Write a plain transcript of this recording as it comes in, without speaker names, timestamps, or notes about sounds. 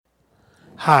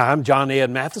Hi, I'm John Ed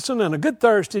Matheson, and a good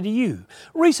Thursday to you.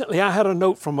 Recently, I had a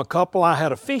note from a couple. I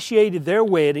had officiated their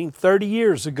wedding 30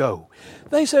 years ago.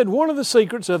 They said one of the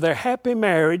secrets of their happy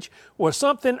marriage was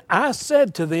something I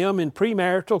said to them in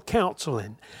premarital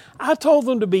counseling. I told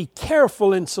them to be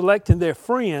careful in selecting their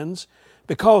friends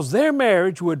because their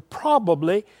marriage would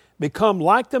probably become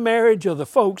like the marriage of the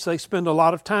folks they spend a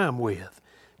lot of time with.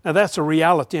 Now, that's a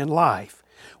reality in life.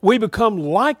 We become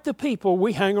like the people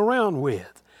we hang around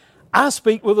with. I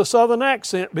speak with a Southern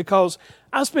accent because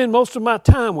I spend most of my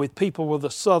time with people with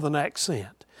a Southern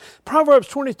accent. Proverbs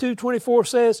 22:24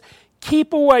 says,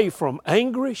 "Keep away from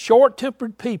angry,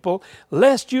 short-tempered people,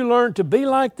 lest you learn to be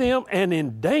like them and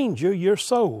endanger your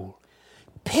soul."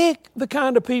 Pick the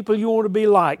kind of people you want to be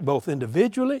like, both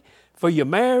individually, for your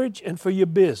marriage, and for your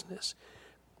business.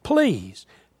 Please,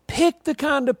 pick the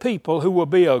kind of people who will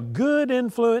be a good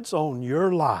influence on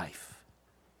your life.